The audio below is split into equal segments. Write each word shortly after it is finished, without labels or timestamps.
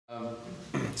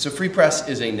So Free Press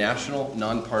is a national,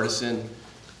 nonpartisan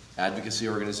advocacy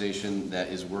organization that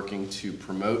is working to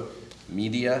promote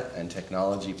media and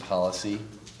technology policy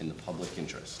in the public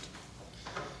interest.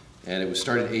 And it was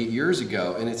started 8 years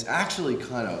ago, and it's actually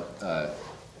kind of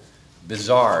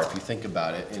bizarre if you think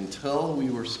about it. Until we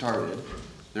were started,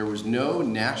 there was no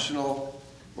national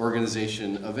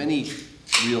organization of any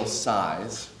real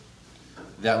size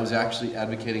that was actually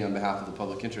advocating on behalf of the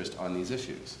public interest on these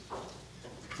issues,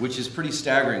 which is pretty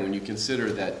staggering when you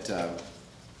consider that,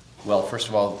 well, first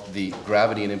of all, the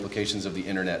gravity and implications of the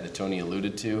internet that Tony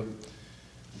alluded to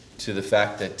the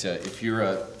fact that if you're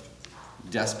a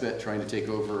despot trying to take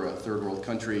over a third world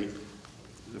country,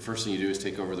 the first thing you do is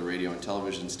take over the radio and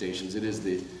television stations. It is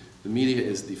the media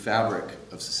is the fabric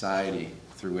of society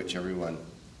through which everyone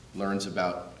learns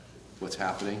about what's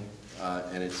happening,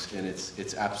 and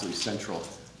it's absolutely central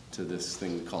to this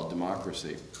thing called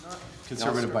democracy.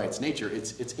 Conservative by its nature,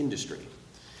 it's industry.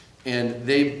 And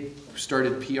they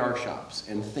started PR shops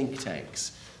and think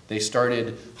tanks. They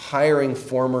started hiring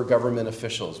former government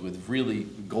officials with really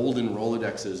golden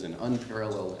Rolodexes and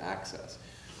unparalleled access.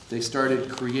 They started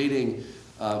creating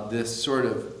this sort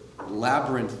of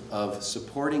labyrinth of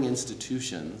supporting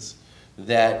institutions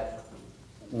that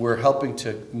were helping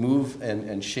to move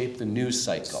and shape the news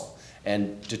cycle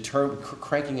and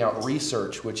cranking out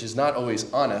research which is not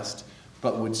always honest,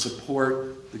 but would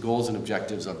support the goals and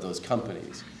objectives of those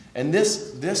companies. And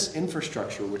this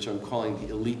infrastructure, which I'm calling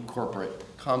the elite corporate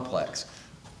complex,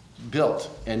 built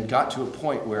and got to a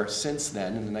point where since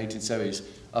then, in the 1970s,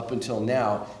 up until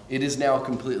now, it is now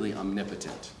completely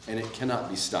omnipotent, and it cannot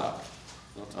be stopped.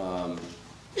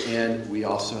 And we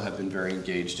also have been very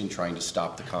engaged in trying to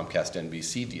stop the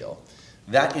Comcast-NBC deal.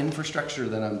 That infrastructure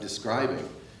that I'm describing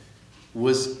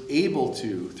was able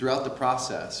to, throughout the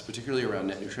process, particularly around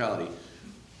net neutrality,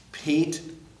 paint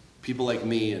people like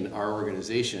me and our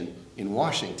organization in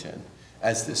Washington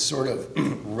as this sort of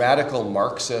radical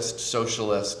Marxist,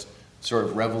 socialist, sort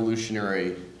of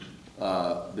revolutionary,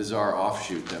 bizarre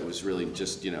offshoot that was really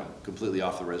just, completely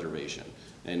off the reservation.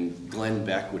 And Glenn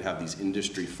Beck would have these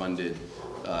industry-funded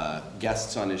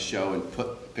guests on his show and put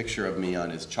a picture of me on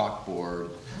his chalkboard.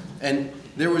 And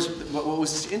what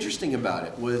was interesting about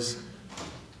it was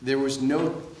there was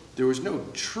no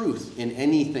truth in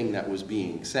anything that was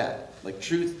being said. Like,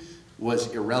 truth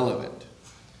was irrelevant.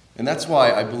 And that's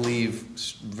why I believe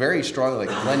very strongly,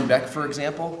 like Glenn Beck, for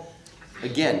example,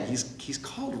 again, he's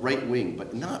called right-wing,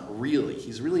 but not really.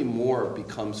 He's really more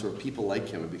become sort of people like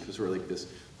him and become sort of like this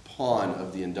pawn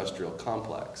of the industrial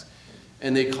complex.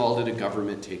 And they called it a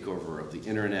government takeover of the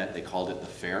internet. They called it the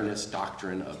fairness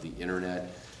doctrine of the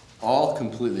internet. All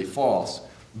completely false,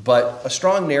 but a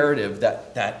strong narrative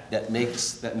that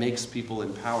makes people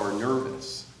in power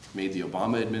nervous. Made the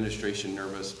Obama administration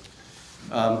nervous.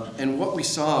 And what we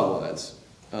saw was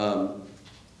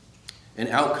an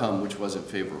outcome which wasn't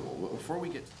favorable. Before we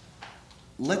get,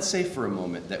 let's say for a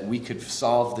moment that we could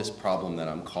solve this problem that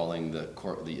I'm calling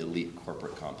the elite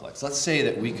corporate complex. Let's say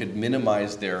that we could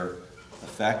minimize their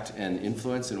effect and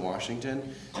influence in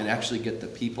Washington and actually get the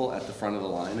people at the front of the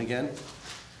line again.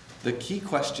 The key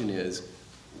question is,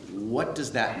 what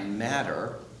does that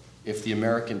matter if the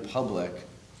American public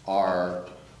are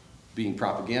being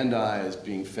propagandized,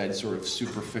 being fed sort of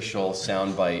superficial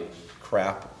soundbite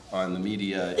crap on the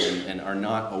media and are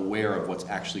not aware of what's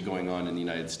actually going on in the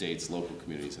United States, local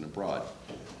communities, and abroad?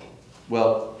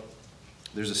 Well,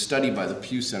 there's a study by the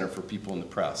Pew Center for People in the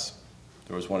Press.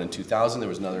 There was one in 2000, there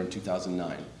was another in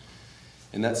 2009.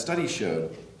 And that study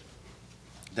showed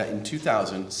that in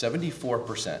 2000,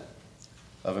 74%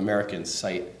 of Americans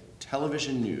cite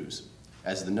television news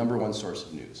as the #1 source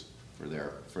of news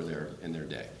in their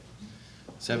day.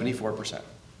 74%.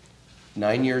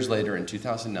 9 years later, in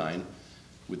 2009,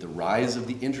 with the rise of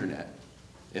the internet,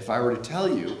 if I were to tell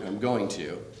you, and I'm going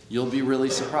to, you'll be really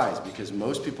surprised because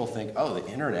most people think, oh, the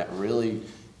internet really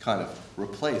kind of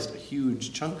replaced a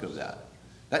huge chunk of that.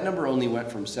 That number only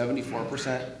went from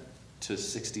 74% to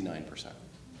 69%.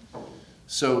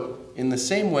 So in the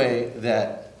same way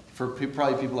that for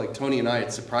probably people like Tony and I,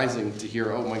 it's surprising to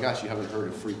hear, oh my gosh, you haven't heard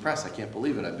of Free Press, I can't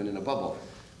believe it, I've been in a bubble.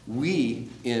 We,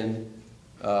 in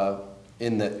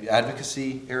the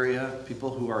advocacy area, people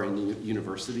who are in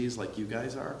universities like you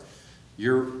guys are,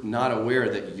 you're not aware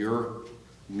that your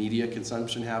media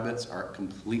consumption habits are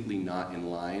completely not in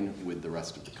line with the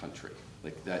rest of the country.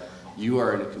 Like that you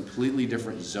are in a completely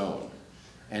different zone.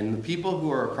 And the people who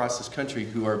are across this country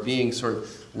who are being sort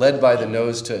of led by the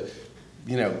nose to,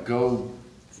 go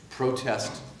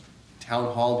protest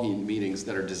town hall meetings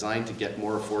that are designed to get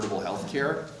more affordable health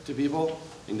care to people,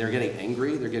 and they're getting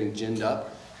angry, they're getting ginned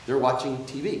up, they're watching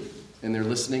TV. and they're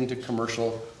listening to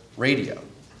commercial radio.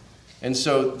 And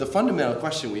so the fundamental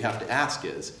question we have to ask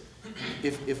is,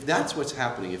 if that's what's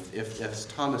happening, if as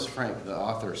Thomas Frank, the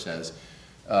author, says,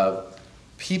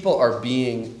 people are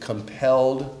being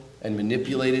compelled and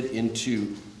manipulated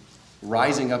into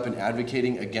rising up and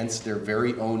advocating against their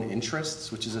very own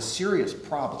interests, which is a serious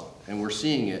problem, and we're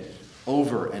seeing it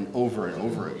over and over and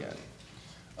over again.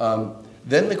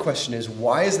 Then the question is,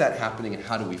 why is that happening and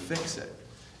how do we fix it?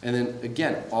 And then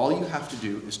again, all you have to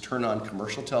do is turn on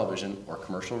commercial television or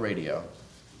commercial radio,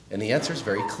 and the answer is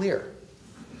very clear.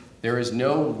 There is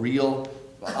no real,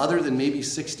 other than maybe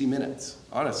 60 Minutes,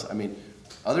 honestly, I mean,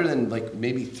 other than like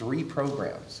maybe 3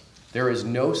 programs, there is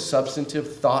no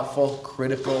substantive, thoughtful,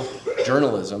 critical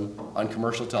journalism on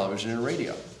commercial television and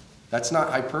radio. That's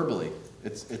not hyperbole.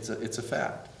 It's a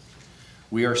fact.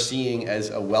 We are seeing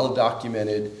as a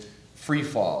well-documented free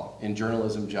fall in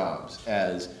journalism jobs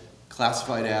as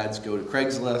classified ads go to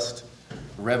Craigslist,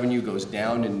 revenue goes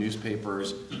down in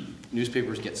newspapers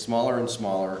get smaller and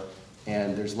smaller,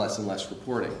 and there's less and less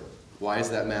reporting. Why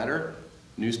does that matter?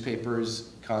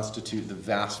 Newspapers constitute the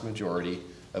vast majority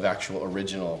of actual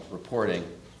original reporting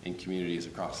in communities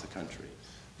across the country.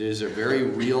 There's a very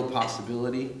real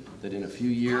possibility that in a few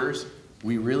years,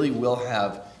 we really will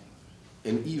have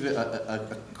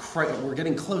we're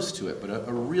getting close to it, but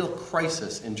a real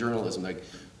crisis in journalism. Like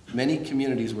many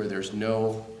communities where there's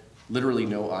literally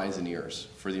no eyes and ears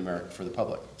for the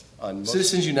public.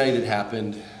 Citizens United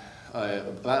happened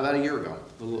about a year ago,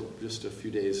 just a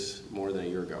few days more than a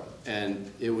year ago.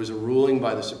 And it was a ruling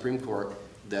by the Supreme Court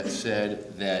that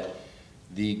said that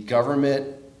the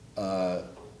government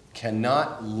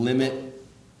cannot limit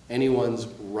anyone's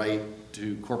right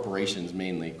to corporations,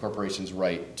 mainly, corporations'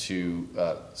 right to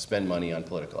spend money on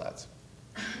political ads,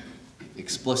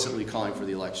 explicitly calling for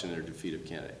the election or defeat of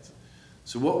candidates.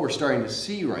 So what we're starting to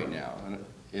see right now,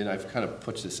 and I've kind of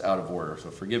put this out of order,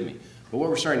 so forgive me, but what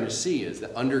we're starting to see is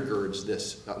that undergirds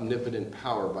this omnipotent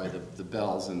power by the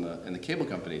Bells and the cable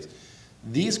companies.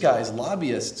 These guys,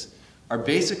 lobbyists, are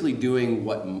basically doing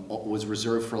what was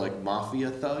reserved for like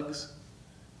mafia thugs,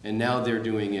 and now they're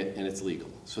doing it and it's legal.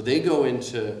 So they go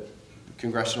into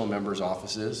congressional members'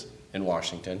 offices in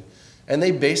Washington, and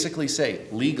they basically say,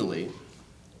 legally,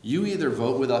 you either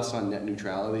vote with us on net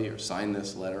neutrality or sign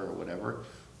this letter or whatever,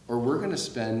 or we're going to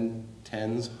spend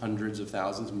tens, hundreds of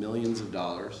thousands, millions of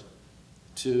dollars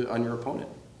on your opponent,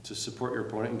 to support your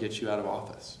opponent and get you out of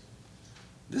office.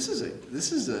 This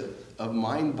is a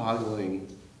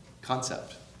mind-boggling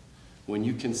concept when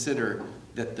you consider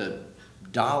that the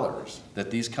dollars that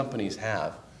these companies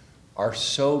have are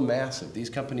so massive. These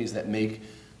companies that make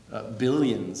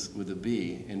billions with a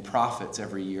B in profits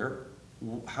every year,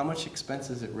 how much expense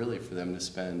is it really for them to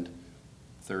spend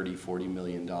 $30, $40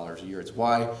 million a year? It's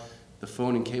why the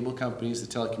phone and cable companies,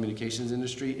 the telecommunications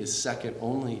industry, is second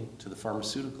only to the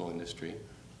pharmaceutical industry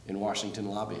in Washington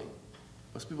lobbying.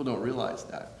 Most people don't realize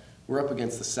that. We're up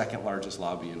against the second largest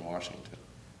lobby in Washington.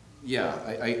 Yeah,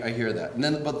 I hear that. And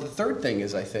then, but the third thing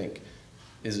is, I think,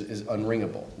 is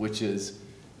unringable, which is,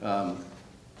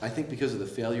 I think because of the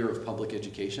failure of public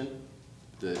education,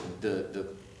 the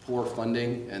poor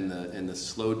funding and the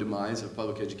slow demise of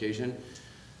public education,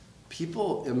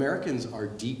 Americans are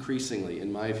decreasingly,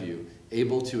 in my view,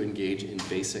 able to engage in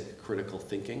basic critical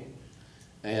thinking.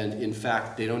 And in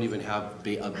fact, they don't even have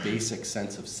a basic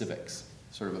sense of civics,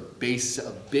 sort of a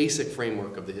basic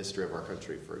framework of the history of our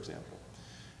country, for example.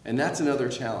 And that's another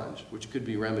challenge, which could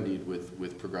be remedied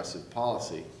with progressive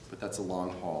policy, but that's a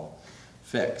long haul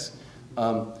fix.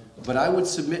 But I would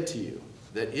submit to you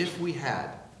that if we had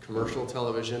commercial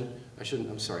television,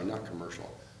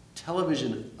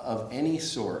 television of any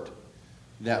sort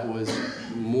that was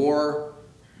more,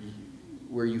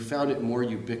 where you found it more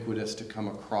ubiquitous to come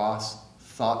across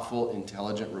thoughtful,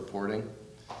 intelligent reporting,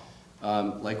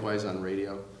 likewise on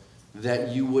radio, that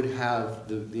you would have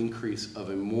the increase of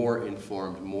a more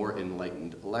informed, more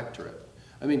enlightened electorate.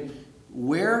 I mean,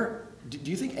 do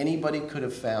you think anybody could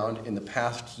have found in the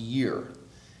past year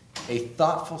a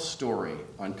thoughtful story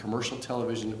on commercial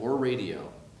television or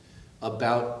radio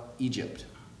about Egypt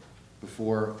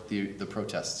before the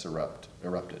protests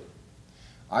erupted?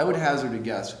 I would hazard a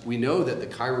guess, we know that the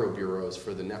Cairo bureaus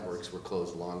for the networks were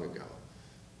closed long ago,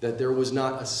 that there was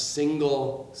not a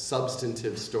single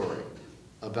substantive story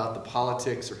about the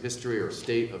politics or history or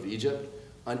state of Egypt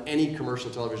on any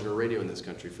commercial television or radio in this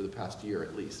country for the past year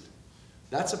at least.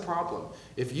 That's a problem.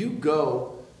 If you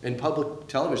go, and public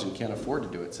television can't afford to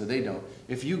do it, so they don't.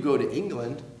 If you go to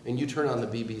England and you turn on the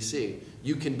BBC,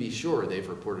 you can be sure they've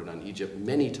reported on Egypt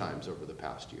many times over the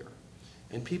past year.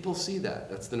 And people see that.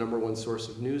 That's the #1 source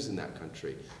of news in that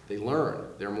country. They learn.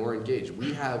 They're more engaged.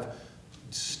 We have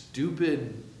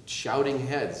stupid shouting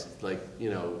heads, like, you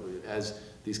know, as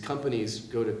these companies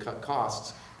go to cut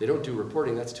costs, they don't do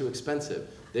reporting, that's too expensive.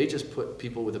 They just put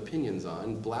people with opinions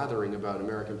on, blathering about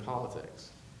American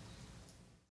politics.